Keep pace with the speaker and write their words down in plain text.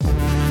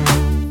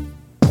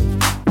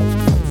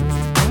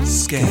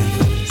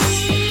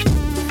Scandalous,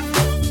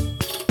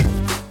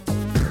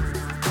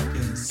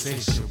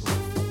 insatiable.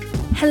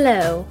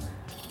 Hello,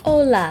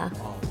 hola,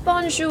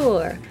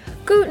 bonjour,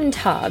 guten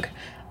tag.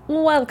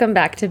 Welcome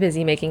back to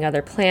Busy Making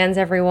Other Plans,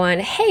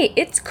 everyone. Hey,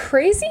 it's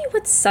crazy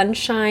what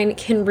sunshine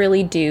can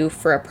really do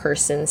for a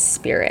person's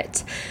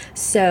spirit.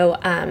 So,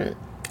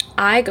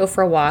 I go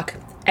for a walk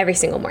every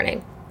single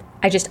morning.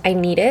 I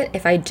need it.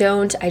 If I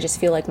don't, I just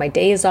feel like my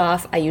day is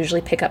off. I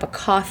usually pick up a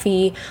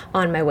coffee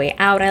on my way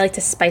out. I like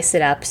to spice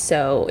it up.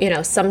 So,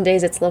 some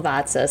days it's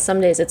Lavazza, some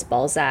days it's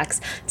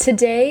Balzac's.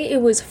 Today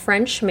it was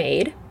French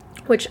made,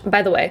 which,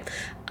 by the way,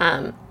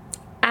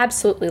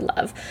 absolutely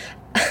love.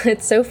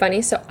 It's so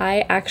funny. So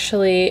I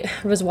actually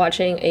was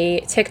watching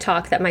a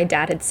TikTok that my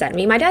dad had sent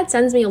me. My dad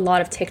sends me a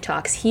lot of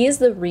TikToks. He is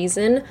the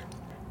reason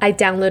I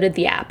downloaded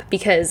the app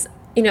because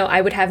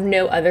I would have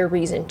no other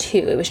reason to.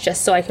 It was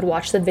just so I could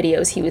watch the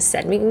videos he was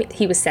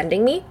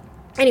sending me.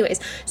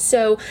 Anyways,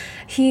 so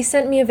he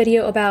sent me a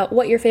video about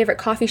what your favorite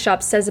coffee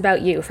shop says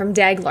about you from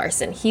Dag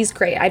Larson. He's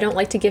great. I don't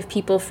like to give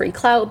people free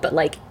clout,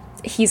 but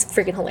he's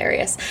freaking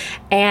hilarious.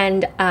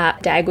 And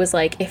Dag was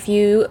like, if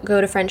you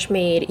go to French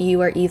Made, you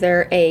are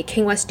either a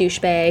King West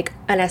douchebag,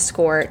 an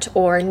escort,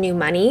 or new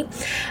money.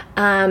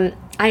 I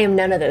am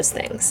none of those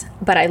things,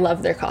 but I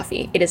love their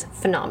coffee. It is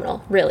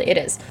phenomenal. Really, it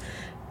is.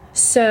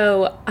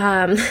 So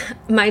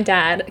my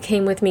dad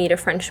came with me to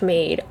French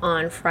Made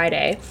on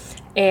Friday,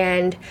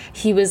 and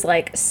he was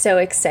so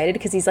excited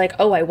because he's like,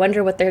 oh, I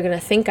wonder what they're going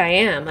to think I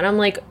am. And I'm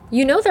like,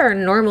 there are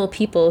normal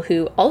people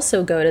who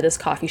also go to this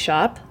coffee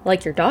shop,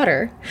 like your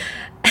daughter.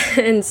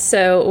 And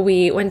so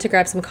we went to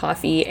grab some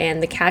coffee,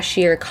 and the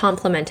cashier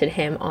complimented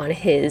him on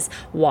his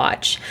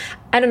watch.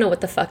 I don't know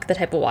what the fuck the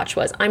type of watch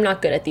was. I'm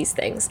not good at these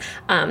things.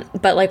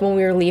 But when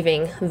we were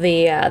leaving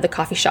the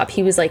coffee shop,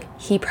 he was like,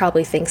 he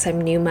probably thinks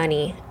I'm new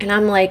money. And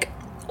I'm like,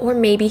 or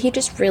maybe he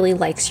just really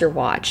likes your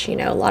watch.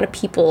 A lot of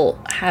people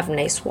have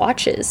nice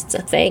watches. It's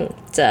a thing.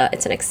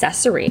 It's an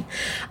accessory.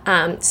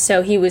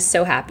 So he was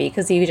so happy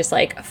because he just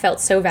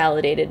felt so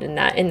validated in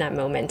that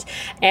moment.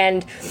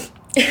 And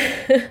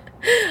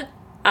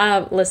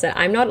listen,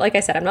 I'm not, like I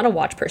said, I'm not a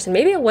watch person.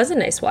 Maybe it was a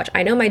nice watch.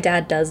 I know my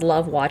dad does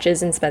love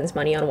watches and spends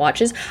money on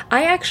watches.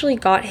 I actually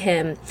got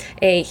him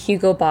a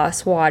Hugo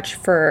Boss watch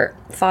for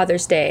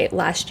Father's Day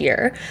last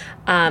year.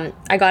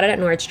 I got it at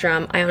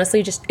Nordstrom. I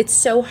honestly it's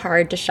so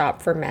hard to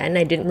shop for men.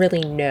 I didn't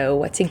really know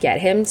what to get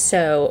him.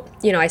 So,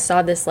 I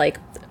saw this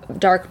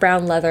dark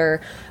brown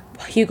leather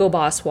Hugo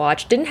Boss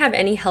watch. Didn't have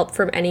any help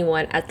from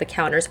anyone at the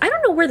counters. I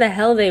don't know where the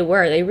hell they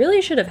were. They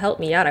really should have helped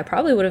me out. I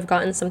probably would have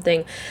gotten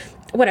something,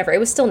 whatever. It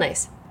was still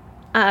nice.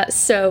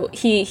 So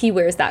he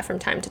wears that from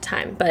time to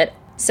time. But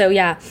so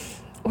yeah,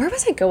 where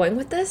was I going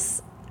with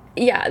this?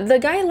 Yeah, the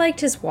guy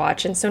liked his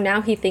watch, and so now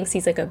he thinks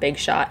he's a big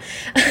shot.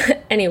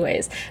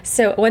 Anyways,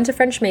 so I went to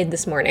French Made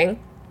this morning,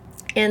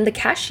 and the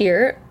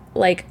cashier,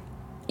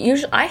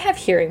 usually I have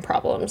hearing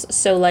problems.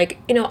 So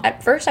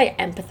at first I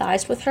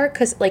empathized with her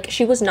because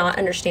she was not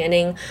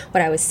understanding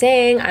what I was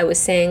saying. I was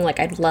saying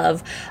I'd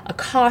love a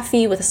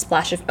coffee with a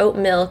splash of oat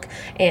milk,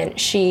 and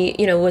she,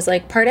 was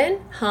like, pardon?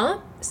 Huh?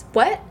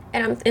 What?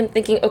 And I'm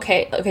thinking,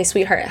 okay,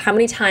 sweetheart, how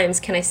many times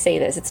can I say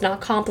this? It's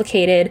not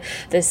complicated.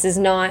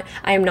 I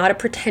am not a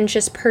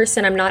pretentious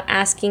person. I'm not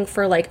asking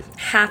for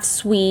half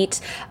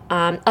sweet,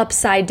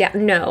 upside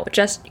down. No,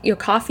 just your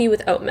coffee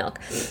with oat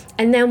milk.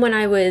 And then when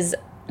I was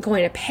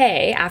going to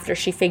pay after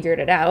she figured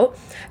it out,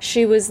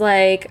 she was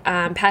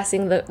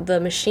passing the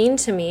machine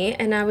to me,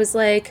 and I was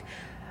like,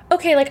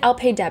 okay, I'll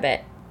pay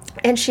debit.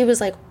 And she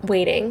was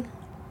waiting,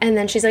 and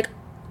then she's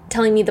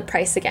telling me the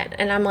price again,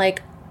 and I'm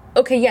like,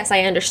 okay, yes,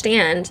 I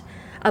understand,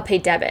 I'll pay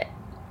debit.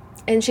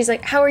 And she's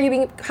like, how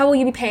will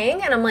you be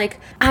paying? And I'm like,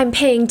 I'm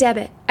paying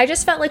debit. I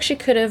just felt like she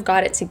could have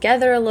got it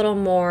together a little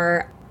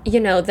more.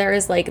 There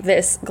is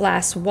this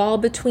glass wall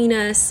between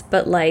us,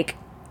 but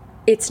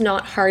it's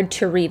not hard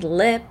to read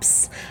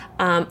lips.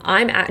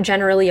 I'm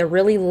generally a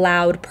really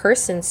loud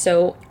person,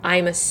 so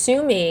I'm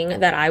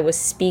assuming that I was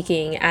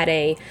speaking at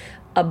a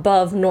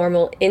above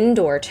normal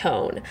indoor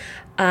tone.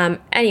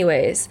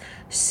 Anyways,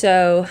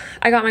 so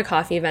I got my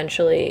coffee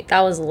eventually.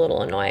 That was a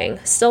little annoying.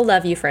 Still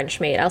love you, French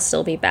Made. I'll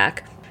still be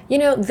back.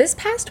 This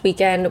past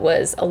weekend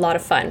was a lot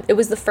of fun. It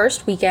was the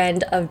first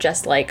weekend of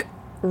just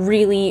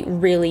really,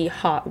 really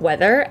hot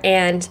weather,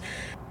 and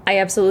I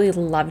absolutely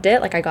loved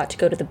it. I got to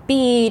go to the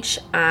beach.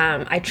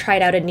 I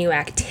tried out a new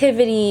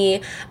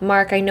activity.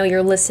 Mark, I know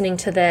you're listening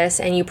to this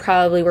and you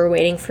probably were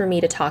waiting for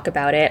me to talk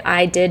about it.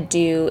 I did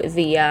do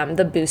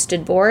the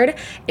boosted board.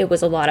 It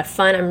was a lot of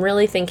fun. I'm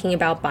really thinking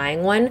about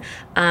buying one.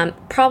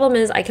 Problem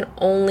is I can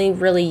only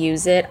really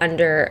use it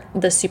under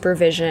the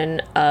supervision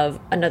of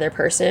another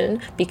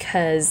person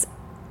because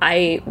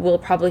I will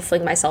probably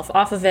fling myself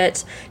off of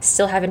it.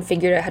 Still haven't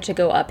figured out how to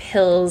go up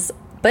hills.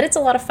 But it's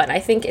a lot of fun. I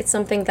think it's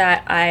something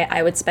that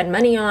I would spend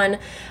money on.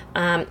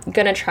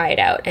 Gonna try it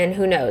out, and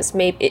who knows?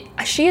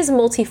 She is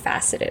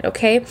multifaceted,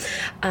 okay?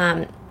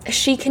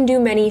 She can do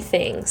many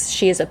things.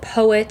 She is a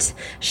poet.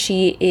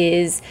 She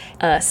is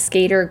a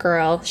skater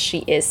girl. She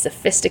is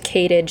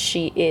sophisticated.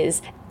 She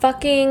is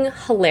fucking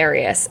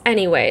hilarious.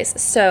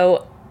 Anyways,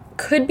 so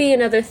could be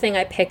another thing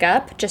I pick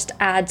up, just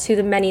to add to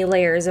the many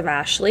layers of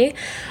Ashley.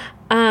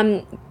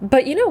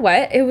 But you know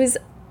what?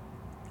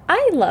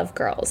 I love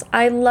girls.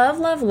 I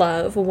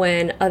love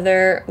when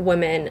other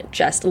women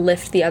just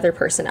lift the other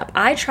person up.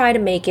 I try to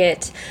make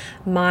it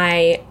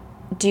my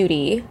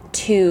duty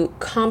to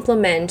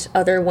compliment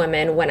other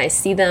women when I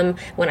see them,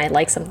 when I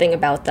like something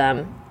about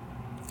them,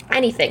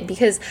 anything,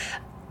 because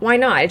why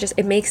not?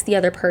 It makes the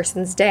other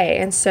person's day.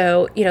 And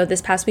so,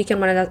 this past weekend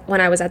when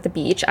I was at the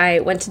beach, I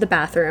went to the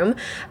bathroom.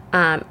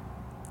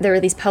 There were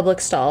these public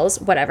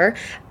stalls, whatever.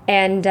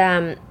 And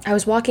I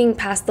was walking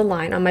past the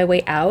line on my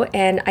way out,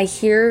 and I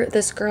hear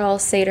this girl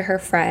say to her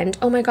friend,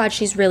 "Oh my God,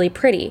 she's really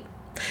pretty."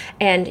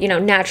 And,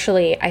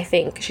 naturally, I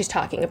think she's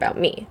talking about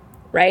me,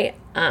 right?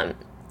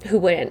 Who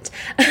wouldn't?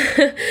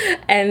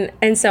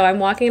 and so I'm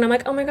walking, and I'm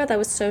like, "Oh my God, that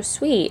was so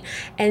sweet."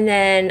 And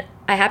then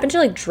I happened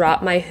to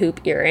drop my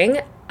hoop earring.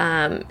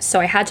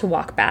 So I had to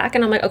walk back,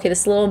 and I'm like, okay,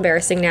 this is a little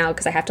embarrassing now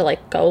because I have to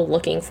go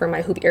looking for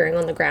my hoop earring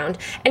on the ground.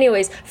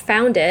 Anyways,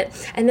 found it.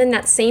 And then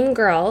that same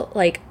girl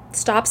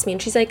stops me,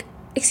 and she's like,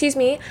 "Excuse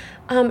me,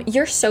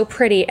 you're so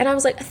pretty." And I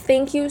was like,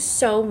 "Thank you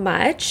so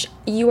much.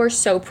 You are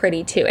so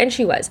pretty too." And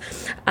she was.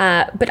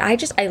 But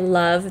I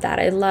love that.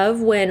 I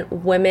love when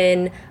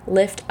women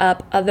lift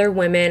up other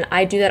women.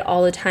 I do that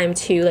all the time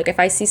too. If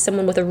I see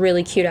someone with a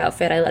really cute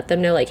outfit, I let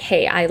them know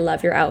 "Hey, I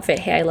love your outfit.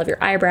 Hey, I love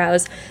your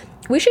eyebrows."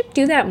 We should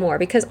do that more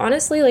because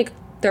honestly,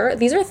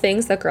 these are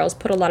things that girls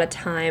put a lot of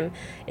time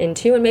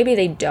into, and maybe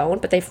they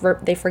don't, but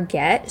they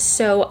forget.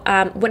 So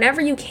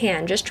whenever you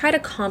can, just try to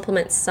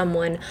compliment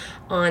someone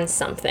on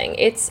something.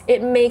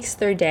 It makes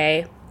their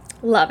day.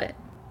 Love it.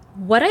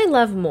 What I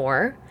love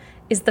more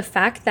is the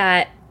fact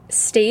that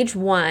Stage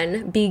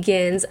 1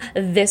 begins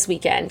this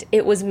weekend.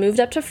 It was moved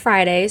up to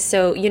Friday,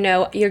 so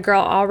your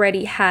girl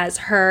already has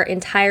her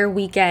entire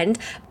weekend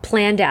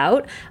planned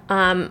out.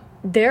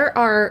 There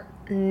are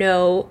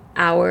no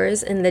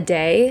hours in the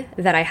day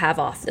that I have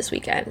off this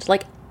weekend.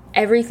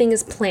 Everything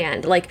is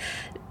planned.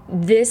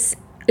 This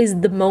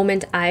is the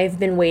moment I've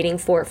been waiting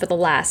for the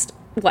last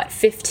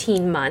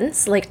 15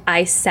 months.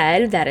 I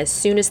said that as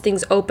soon as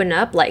things open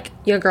up,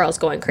 your girl's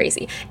going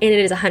crazy, and it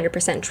is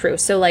 100% true.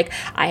 So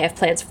I have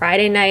plans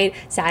Friday night,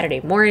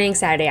 Saturday morning,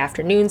 Saturday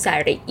afternoon,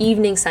 Saturday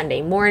evening,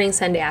 Sunday morning,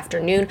 Sunday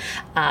afternoon,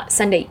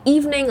 Sunday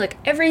evening,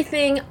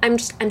 everything. I'm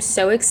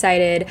so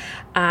excited.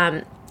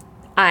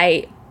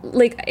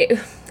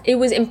 It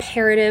was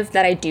imperative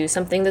that I do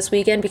something this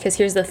weekend because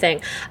here's the thing.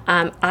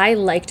 I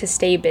like to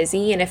stay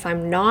busy, and if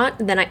I'm not,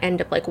 then I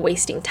end up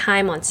wasting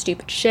time on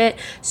stupid shit.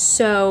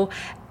 So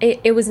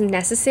it was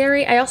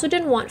necessary. I also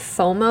didn't want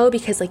FOMO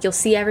because you'll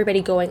see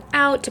everybody going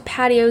out to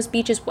patios,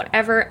 beaches,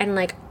 whatever,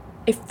 and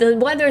if the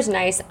weather's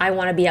nice, I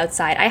want to be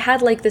outside. I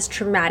had this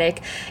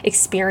traumatic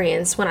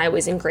experience when I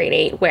was in grade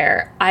 8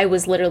 where I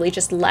was literally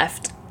just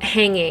left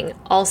hanging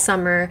all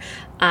summer,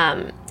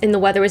 and the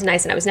weather was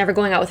nice, and I was never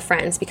going out with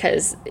friends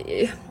because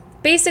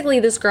basically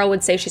this girl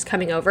would say she's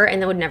coming over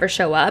and then would never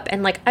show up,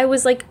 and I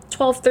was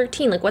 12,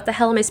 13, what the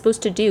hell am I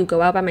supposed to do,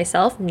 go out by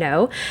myself?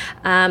 No.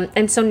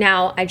 And so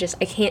now I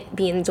can't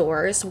be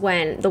indoors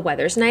when the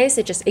weather's nice.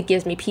 It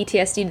gives me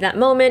PTSD to that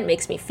moment,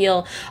 makes me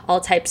feel all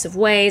types of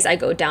ways. I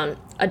go down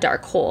a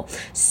dark hole.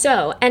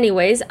 So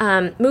anyways,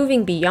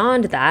 moving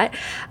beyond that,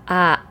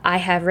 I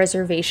have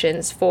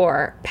reservations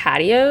for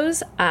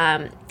patios.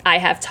 I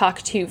have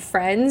talked to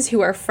friends who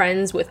are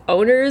friends with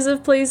owners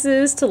of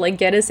places to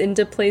get us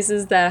into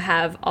places that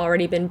have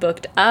already been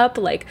booked up.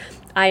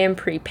 I am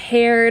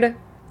prepared.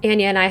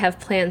 Anya and I have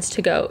plans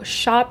to go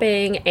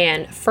shopping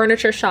and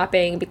furniture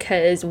shopping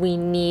because we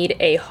need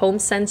a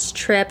HomeSense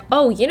trip.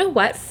 Oh, you know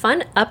what?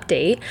 Fun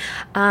update.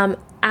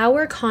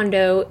 Our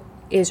condo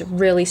is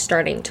really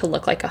starting to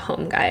look like a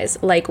home, guys.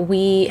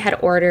 We had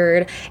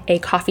ordered a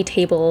coffee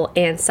table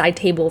and side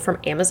table from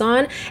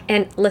Amazon,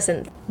 and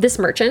listen, this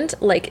merchant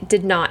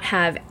did not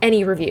have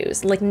any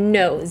reviews,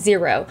 no,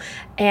 zero.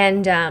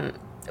 And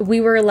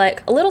we were a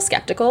little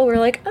skeptical. We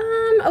were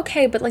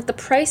okay, but the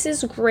price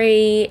is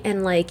great,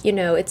 and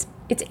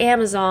it's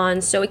Amazon,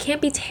 so it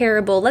can't be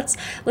terrible. Let's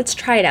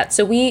try it out.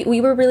 So we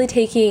were really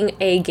taking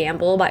a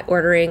gamble by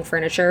ordering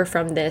furniture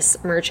from this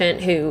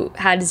merchant who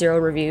had 0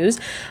 reviews,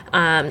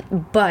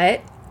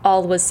 but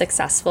all was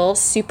successful,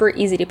 super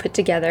easy to put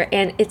together,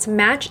 and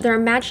they're a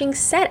matching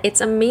set. It's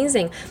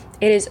amazing.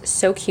 It is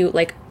so cute.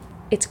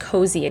 It's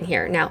cozy in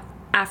here. Now,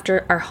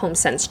 after our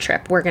HomeSense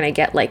trip, we're going to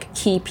get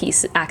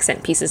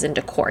accent pieces and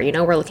decor.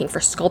 We're looking for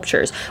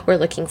sculptures. We're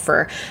looking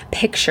for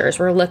pictures.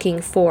 We're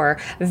looking for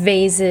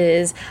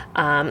vases,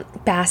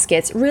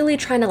 baskets, really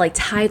trying to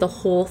tie the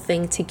whole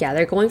thing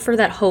together, going for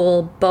that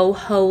whole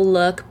boho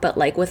look, but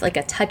with a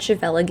touch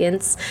of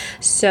elegance.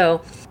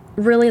 So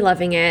really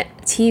loving it.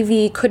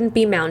 TV couldn't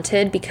be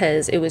mounted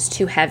because it was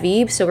too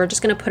heavy, so we're just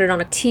going to put it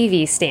on a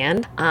TV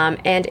stand.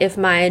 And if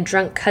my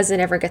drunk cousin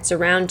ever gets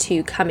around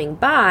to coming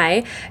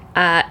by,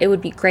 it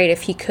would be great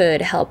if he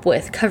could help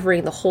with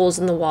covering the holes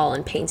in the wall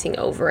and painting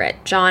over it.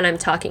 John, I'm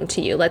talking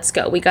to you. Let's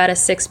go. We got a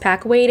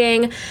 6-pack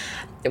waiting.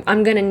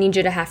 I'm going to need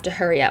you to have to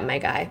hurry up, my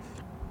guy.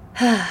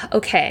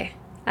 Okay,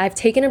 I've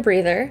taken a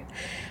breather.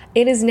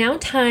 It is now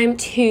time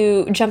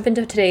to jump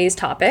into today's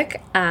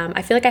topic.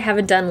 I feel like I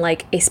haven't done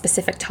like a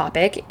specific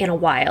topic in a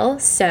while,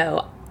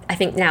 so I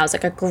think now is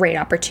like a great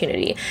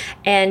opportunity.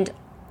 And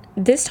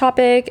this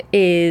topic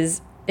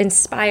is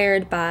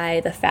inspired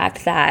by the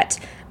fact that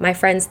my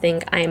friends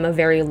think I am a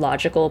very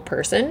logical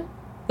person,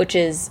 which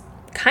is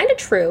kind of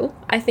true.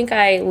 I think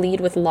I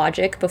lead with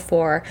logic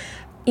before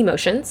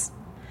emotions.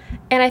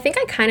 And I think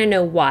I kind of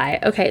know why.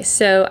 Okay,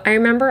 so I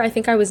remember I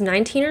think I was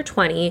 19 or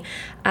 20.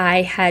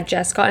 I had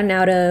just gotten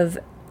out of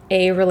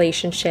a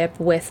relationship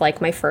with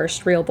like my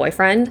first real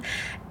boyfriend.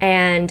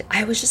 And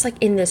I was just like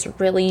in this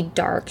really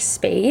dark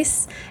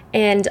space.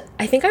 And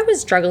I think I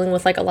was struggling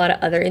with like a lot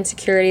of other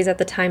insecurities at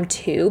the time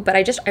too. But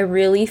I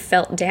really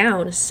felt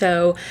down.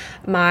 So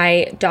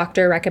my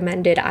doctor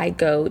recommended I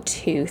go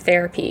to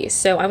therapy.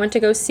 So I went to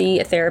go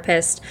see a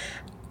therapist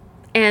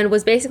and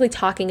was basically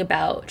talking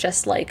about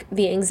just like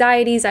the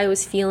anxieties I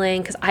was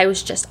feeling, because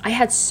I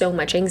had so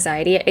much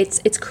anxiety.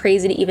 It's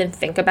crazy to even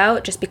think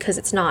about just because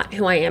it's not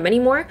who I am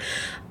anymore.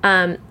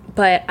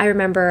 But I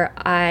remember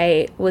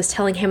I was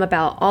telling him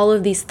about all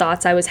of these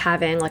thoughts I was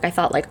having. Like I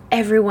thought like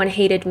everyone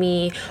hated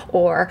me,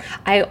 or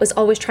I was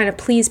always trying to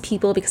please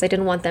people because I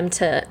didn't want them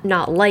to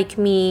not like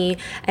me.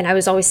 And I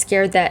was always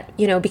scared that,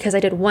 because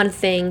I did one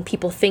thing,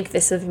 people think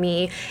this of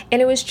me.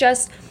 And it was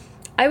just,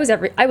 I was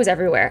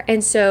everywhere.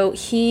 And so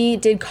he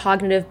did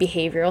cognitive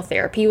behavioral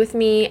therapy with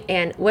me.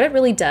 And what it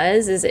really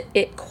does is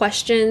it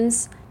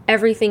questions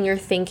everything you're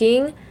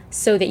thinking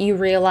so that you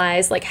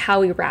realize like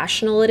how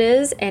irrational it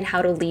is and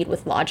how to lead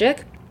with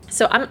logic.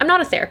 So I'm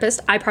not a therapist.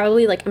 I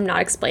probably I'm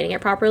not explaining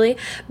it properly,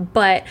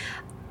 but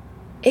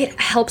it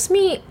helps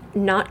me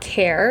not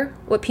care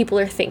what people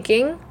are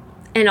thinking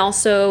and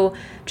also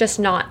just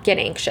not get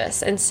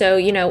anxious. And so,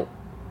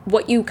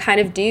 what you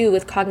kind of do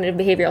with cognitive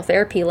behavioral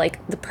therapy,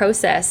 like the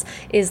process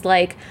is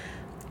like,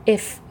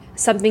 if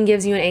something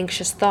gives you an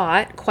anxious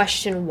thought,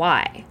 question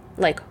why.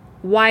 Like,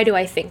 why do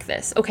I think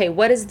this? Okay,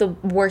 what is the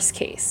worst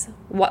case?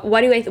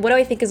 What do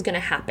I think is going to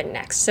happen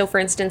next? So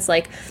for instance,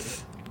 like,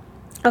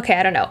 okay,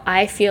 I don't know.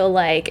 I feel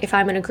like if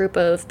I'm in a group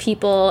of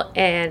people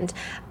and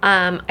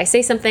I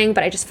say something,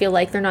 but I just feel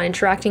like they're not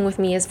interacting with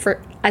me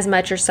as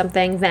much or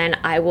something, then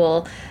I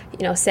will,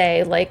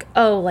 say like,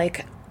 oh,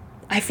 like,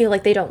 I feel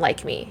like they don't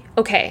like me.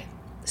 Okay,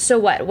 so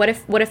what? What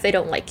if they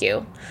don't like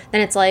you?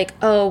 Then it's like,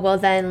 oh, well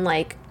then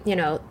like,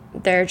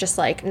 they're just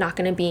like not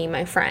going to be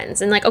my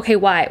friends. And like, okay,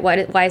 why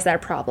is that a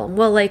problem?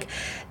 Well, like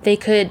they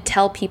could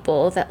tell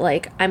people that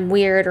like I'm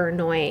weird or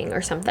annoying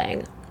or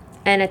something.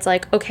 And it's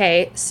like,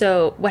 okay,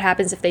 so what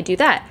happens if they do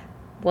that?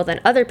 Well, then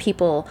other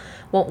people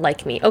won't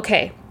like me.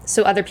 Okay,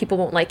 so other people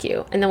won't like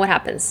you. And then what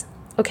happens?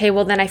 Okay,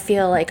 well then I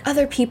feel like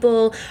other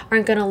people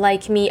aren't going to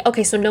like me.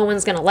 Okay, so no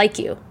one's going to like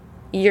you.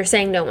 You're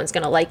saying no one's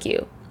going to like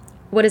you.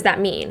 What does that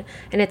mean?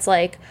 And it's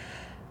like,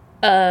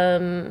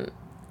 I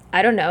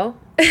don't know,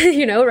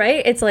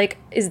 right? It's like,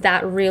 is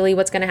that really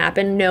what's going to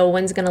happen? No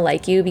one's going to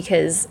like you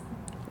because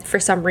for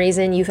some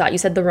reason you thought you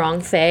said the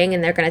wrong thing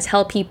and they're going to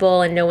tell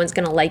people and no one's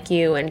going to like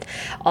you and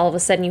all of a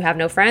sudden you have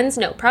no friends?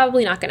 No,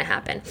 probably not going to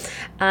happen.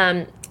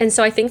 And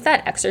so I think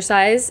that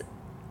exercise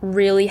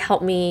really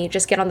helped me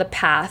just get on the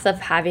path of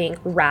having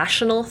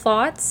rational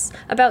thoughts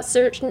about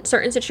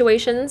certain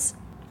situations.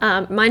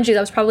 Mind you,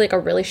 that was probably like a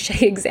really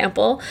shitty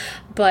example,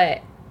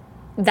 but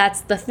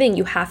that's the thing.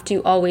 You have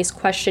to always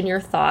question your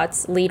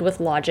thoughts, lead with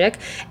logic,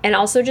 and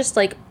also just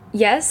like,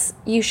 yes,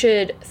 you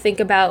should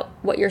think about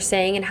what you're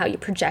saying and how you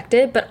project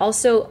it, but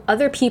also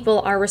other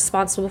people are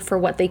responsible for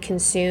what they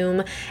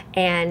consume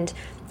and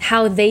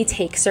how they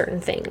take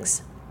certain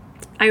things.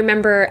 I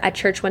remember at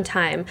church one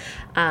time,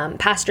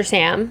 Pastor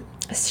Sam,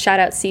 shout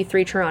out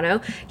C3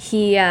 Toronto,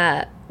 he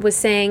was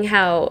saying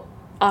how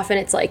often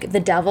it's like the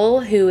devil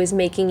who is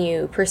making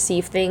you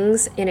perceive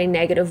things in a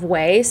negative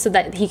way so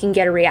that he can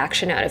get a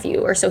reaction out of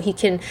you, or so he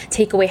can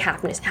take away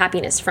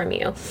happiness from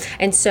you.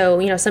 And so,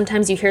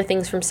 sometimes you hear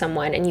things from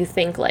someone and you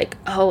think like,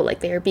 oh, like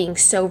they are being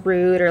so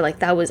rude, or like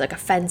that was like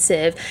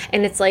offensive.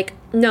 And it's like,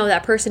 no,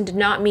 that person did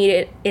not mean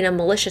it in a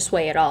malicious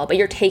way at all, but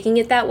you're taking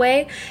it that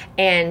way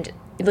and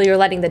you're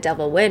letting the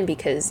devil win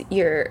because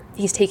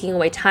he's taking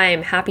away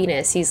time,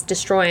 happiness. He's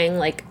destroying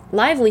like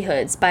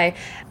livelihoods by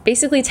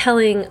basically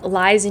telling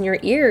lies in your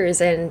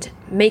ears and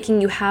making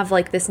you have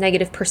like this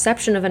negative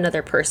perception of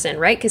another person,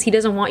 right? Because he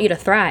doesn't want you to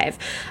thrive.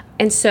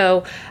 And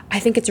so I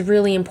think it's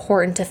really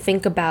important to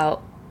think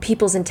about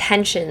people's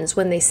intentions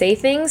when they say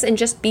things and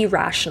just be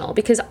rational,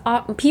 because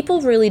people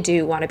really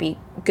do want to be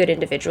good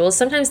individuals.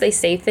 Sometimes they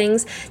say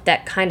things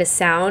that kind of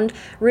sound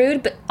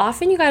rude, but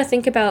often you got to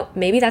think about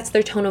maybe that's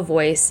their tone of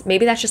voice.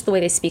 Maybe that's just the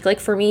way they speak. Like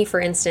for me, for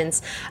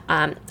instance,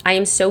 I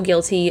am so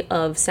guilty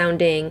of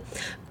sounding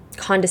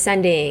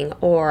condescending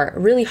or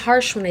really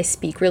harsh when I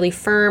speak, really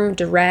firm,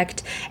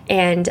 direct,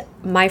 and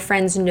my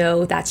friends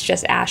know that's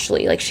just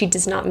Ashley. Like she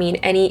does not mean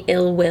any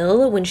ill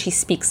will when she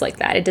speaks like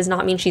that. It does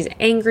not mean she's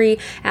angry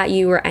at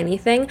you or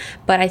anything,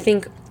 but I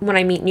think when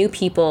I meet new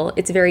people,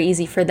 it's very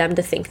easy for them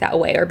to think that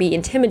way or be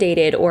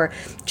intimidated or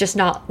just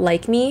not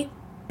like me,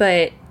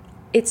 but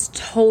it's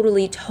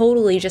totally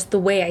just the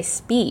way I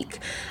speak.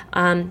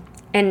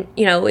 And,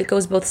 it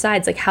goes both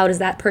sides. Like, how does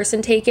that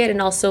person take it?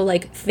 And also,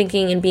 like,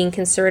 thinking and being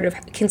considerate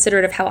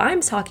of how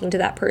I'm talking to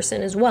that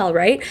person as well,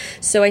 right?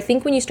 So I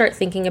think when you start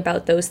thinking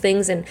about those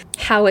things and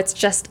how it's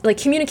just, like,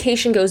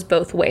 communication goes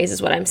both ways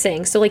is what I'm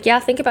saying. So, like, yeah,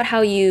 think about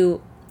how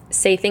you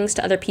say things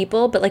to other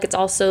people, but, like, it's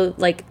also,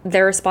 like,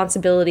 their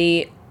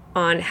responsibility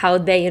on how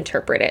they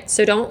interpret it.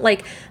 So don't,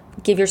 like,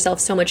 give yourself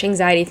so much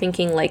anxiety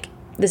thinking, like,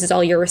 this is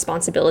all your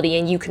responsibility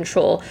and you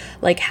control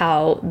like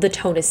how the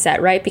tone is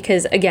set, right?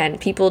 Because again,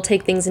 people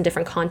take things in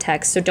different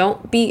contexts. So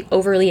don't be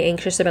overly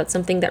anxious about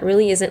something that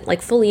really isn't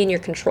like fully in your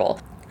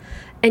control.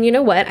 And you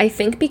know what? I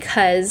think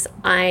because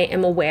I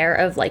am aware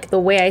of like the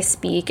way I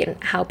speak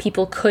and how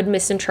people could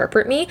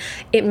misinterpret me,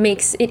 it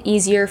makes it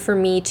easier for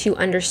me to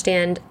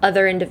understand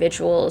other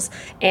individuals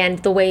and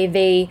the way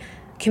they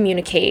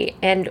communicate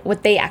and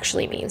what they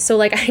actually mean. So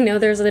like I know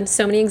there's been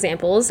so many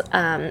examples,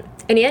 and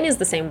Anne is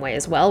the same way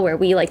as well, where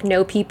we like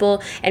know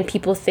people and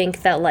people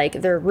think that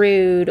like they're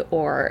rude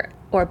or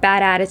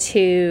bad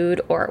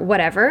attitude or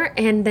whatever,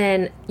 and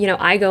then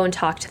I go and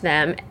talk to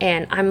them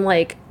and I'm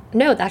like,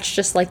 no, that's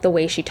just like the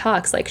way she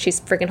talks. Like she's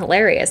freaking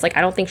hilarious. Like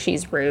I don't think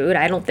she's rude.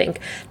 I don't think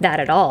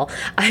that at all.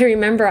 I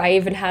remember I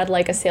even had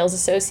like a sales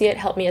associate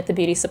help me at the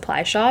beauty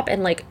supply shop,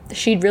 and like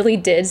she really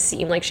did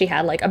seem like she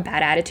had like a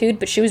bad attitude,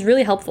 but she was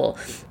really helpful.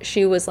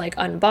 She was like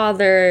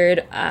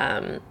unbothered,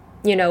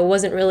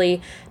 wasn't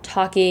really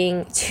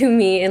talking to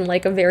me in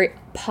like a very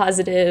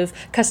positive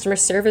customer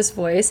service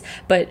voice,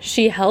 but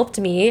she helped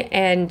me.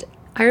 And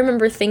I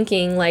remember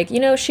thinking like,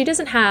 she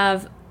doesn't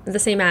have the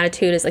same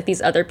attitude as like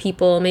these other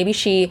people. Maybe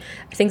she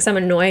thinks I'm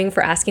annoying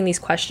for asking these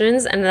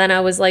questions. And then I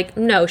was like,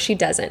 no, she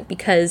doesn't,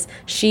 because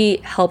she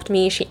helped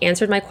me. She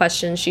answered my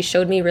questions. She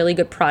showed me really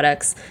good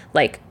products.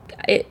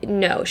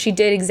 No, she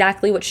did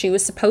exactly what she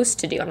was supposed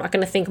to do. I'm not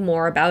going to think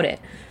more about it.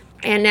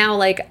 And now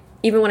like,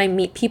 even when I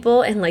meet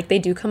people and like they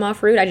do come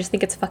off rude, I just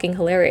think it's fucking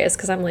hilarious,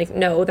 because I'm like,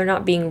 no, they're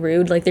not being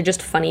rude. Like they're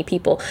just funny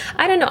people.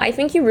 I don't know. I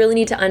think you really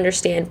need to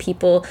understand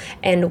people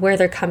and where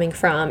they're coming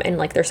from and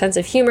like their sense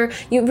of humor.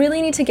 You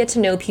really need to get to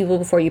know people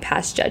before you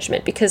pass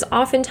judgment, because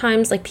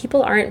oftentimes like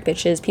people aren't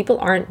bitches. People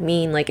aren't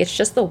mean. Like it's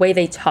just the way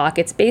they talk.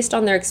 It's based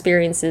on their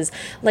experiences.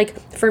 Like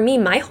for me,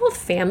 my whole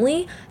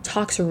family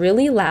talks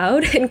really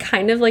loud and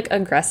kind of like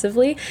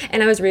aggressively.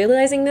 And I was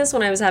realizing this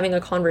when I was having a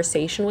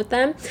conversation with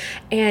them,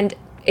 and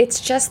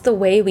it's just the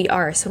way we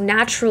are. So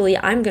naturally,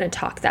 I'm going to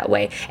talk that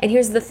way. And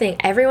here's the thing.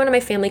 Everyone in my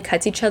family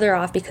cuts each other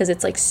off because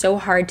it's like so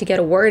hard to get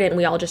a word in.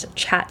 We all just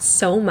chat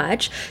so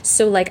much.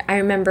 So like, I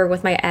remember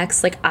with my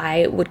ex, like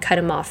I would cut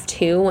him off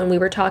too when we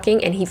were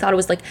talking, and he thought it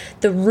was like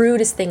the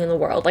rudest thing in the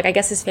world. Like I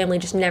guess his family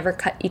just never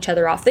cut each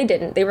other off. They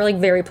didn't. They were like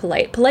very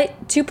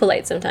polite, too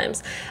polite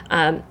sometimes,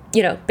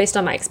 based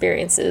on my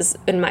experiences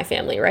in my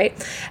family,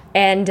 right?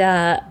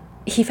 And,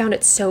 he found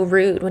it so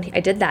rude when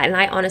I did that. And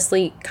I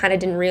honestly kind of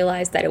didn't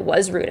realize that it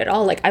was rude at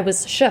all. Like I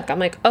was shook. I'm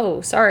like,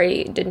 oh,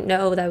 sorry. Didn't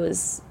know that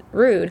was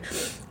rude.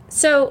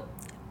 So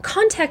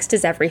context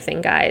is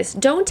everything, guys.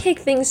 Don't take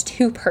things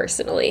too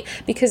personally,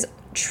 because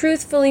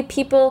truthfully,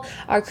 people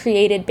are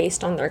created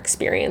based on their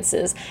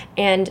experiences,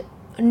 and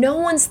no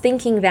one's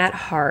thinking that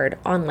hard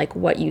on like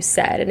what you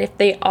said. And if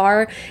they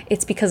are,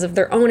 it's because of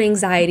their own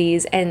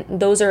anxieties, and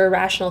those are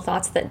irrational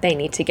thoughts that they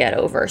need to get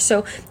over.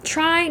 So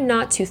try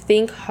not to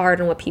think hard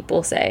on what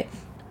people say.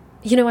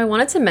 I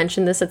wanted to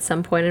mention this at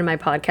some point in my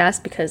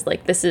podcast because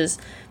like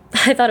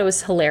I thought it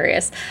was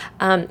hilarious.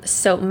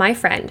 So my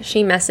friend,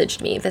 she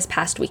messaged me this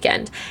past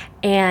weekend,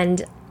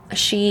 and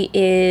she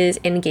is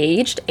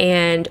engaged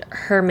and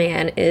her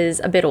man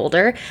is a bit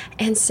older.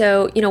 And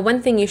so,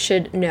 one thing you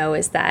should know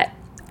is that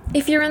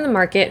if you're in the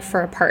market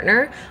for a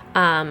partner,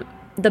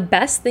 the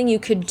best thing you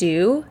could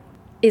do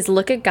is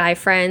look at guy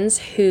friends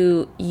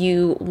who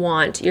you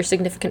want your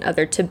significant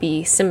other to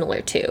be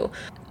similar to,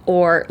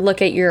 or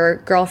look at your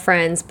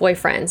girlfriends,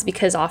 boyfriends,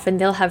 because often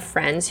they'll have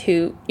friends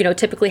who,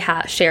 typically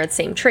share the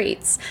same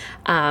traits.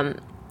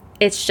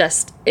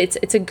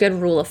 It's a good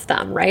rule of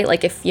thumb, right?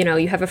 Like if,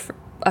 you have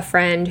a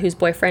friend whose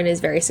boyfriend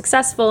is very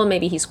successful,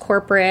 maybe he's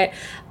corporate,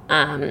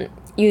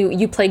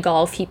 you play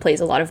golf, he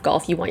plays a lot of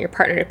golf, you want your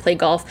partner to play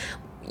golf.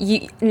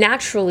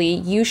 Naturally,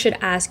 you should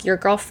ask your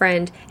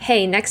girlfriend,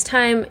 hey, next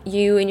time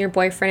you and your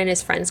boyfriend and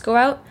his friends go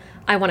out,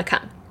 I want to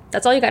come.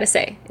 That's all you got to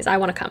say is I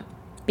want to come,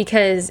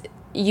 because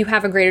you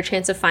have a greater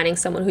chance of finding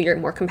someone who you're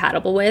more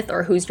compatible with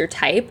or who's your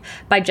type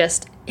by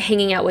just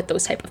hanging out with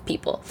those type of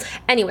people.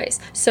 Anyways,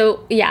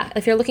 so yeah,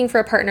 if you're looking for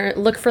a partner,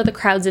 look for the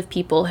crowds of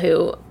people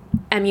who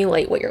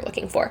emulate what you're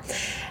looking for.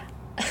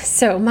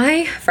 So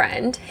my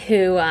friend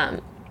who,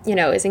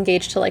 is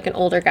engaged to like an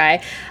older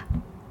guy,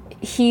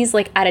 he's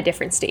like at a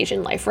different stage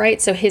in life,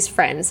 right? So his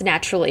friends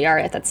naturally are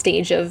at that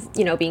stage of,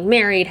 being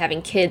married,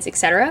 having kids,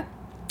 etc.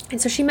 And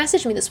so she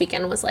messaged me this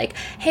weekend and was like,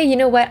 hey, you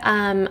know what?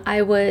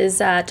 I was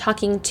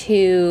talking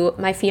to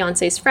my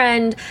fiance's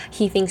friend.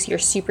 He thinks you're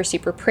super,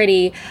 super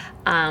pretty.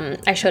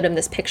 I showed him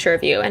this picture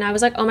of you. And I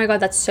was like, oh my God,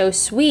 that's so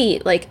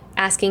sweet. Like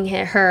asking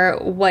her,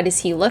 what does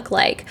he look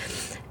like?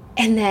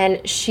 And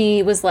then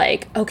she was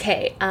like,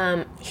 okay,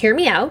 hear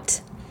me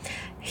out.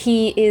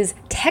 He is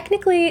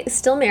technically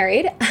still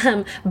married,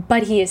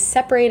 but he is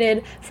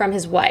separated from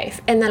his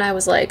wife. And then I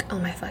was like, oh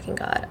my fucking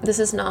God, this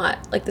is not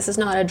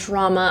a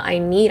drama I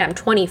need. I'm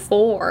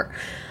 24.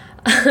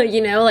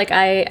 You know, like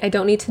I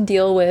don't need to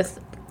deal with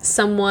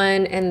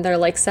someone and their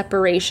like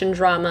separation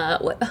drama.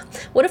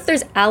 What if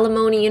there's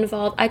alimony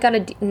involved?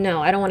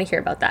 No, I don't want to hear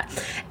about that.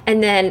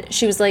 And then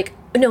she was like,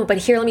 no, but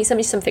here, let me send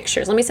you some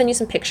pictures. Let me send you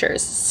some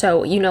pictures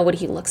so you know what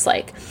he looks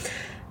like.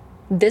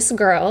 This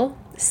girl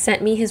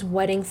sent me his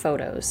wedding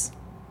photos.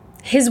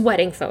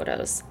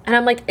 And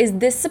I'm like, is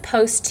this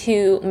supposed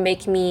to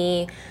make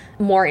me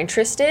more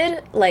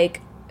interested?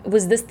 Like,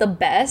 was this the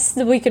best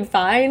we could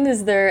find?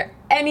 Is there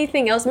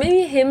anything else?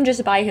 Maybe him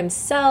just by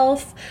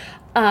himself,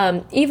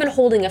 even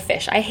holding a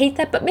fish. I hate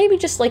that, but maybe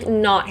just like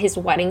not his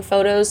wedding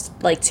photos,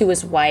 like to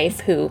his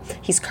wife who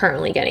he's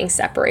currently getting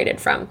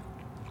separated from.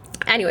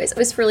 Anyways, it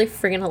was really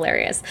freaking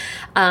hilarious.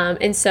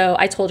 And so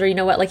I told her, you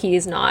know what, like he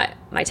is not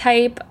my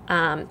type.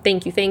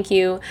 Thank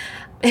you.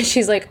 And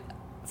she's like,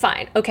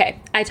 fine.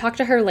 Okay. I talked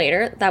to her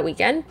later that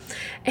weekend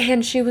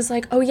and she was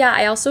like, oh yeah,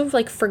 I also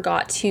like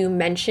forgot to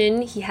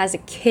mention he has a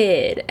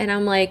kid. And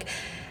I'm like,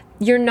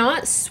 you're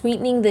not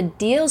sweetening the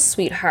deal,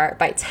 sweetheart,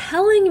 by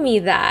telling me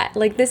that.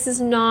 Like, this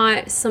is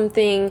not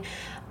something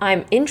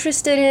I'm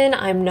interested in.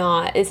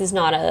 This is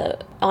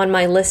not on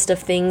my list of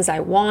things I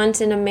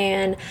want in a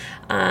man.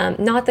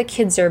 Not that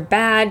kids are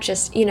bad,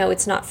 just, you know,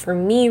 it's not for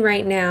me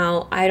right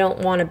now. I don't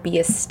want to be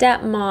a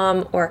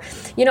stepmom, or,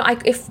 you know,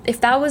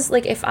 if that was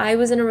like, if I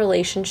was in a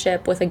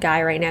relationship with a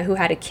guy right now who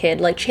had a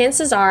kid, like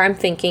chances are I'm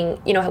thinking,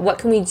 you know, what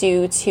can we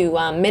do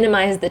to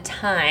minimize the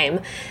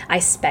time I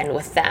spend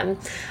with them?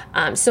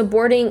 So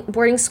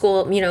boarding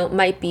school, you know,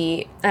 might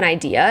be an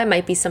idea. It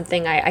might be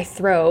something I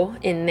throw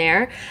in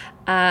there.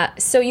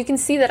 So you can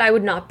see that I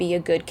would not be a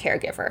good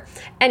caregiver.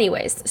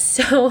 Anyways,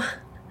 so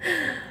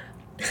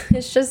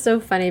it's just so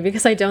funny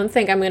because I don't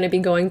think I'm going to be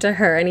going to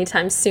her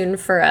anytime soon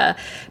for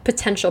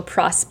potential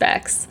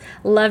prospects.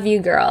 Love you,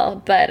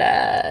 girl, but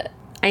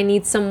I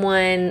need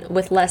someone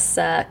with less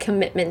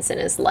commitments in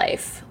his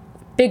life,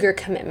 bigger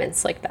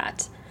commitments like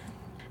that.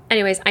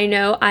 Anyways, I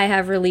know I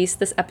have released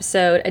this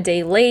episode a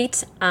day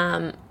late.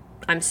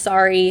 I'm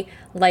sorry.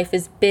 Life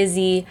is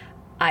busy.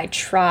 I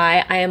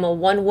try. I am a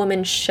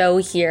one-woman show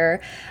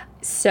here.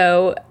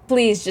 So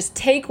please just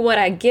take what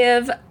I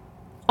give.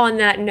 On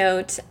that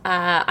note,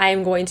 I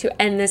am going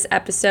to end this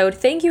episode.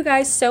 Thank you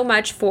guys so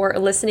much for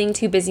listening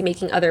to Busy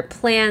Making Other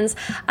Plans.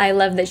 I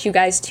love that you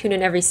guys tune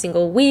in every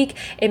single week.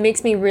 It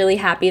makes me really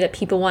happy that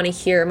people want to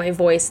hear my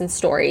voice and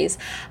stories.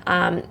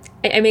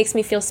 It makes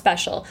me feel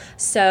special.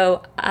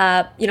 So,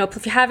 you know,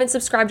 if you haven't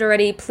subscribed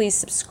already, please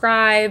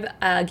subscribe.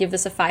 Give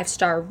this a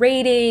 5-star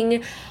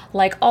rating.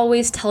 Like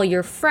always, tell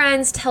your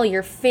friends, tell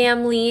your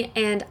family,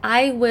 and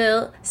I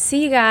will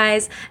see you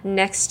guys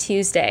next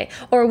Tuesday,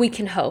 or we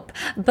can hope.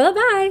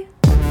 Bye-bye.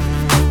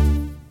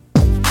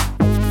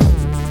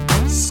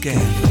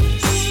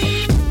 Scandalous.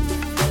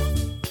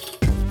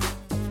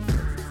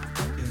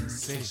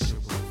 Insatiable.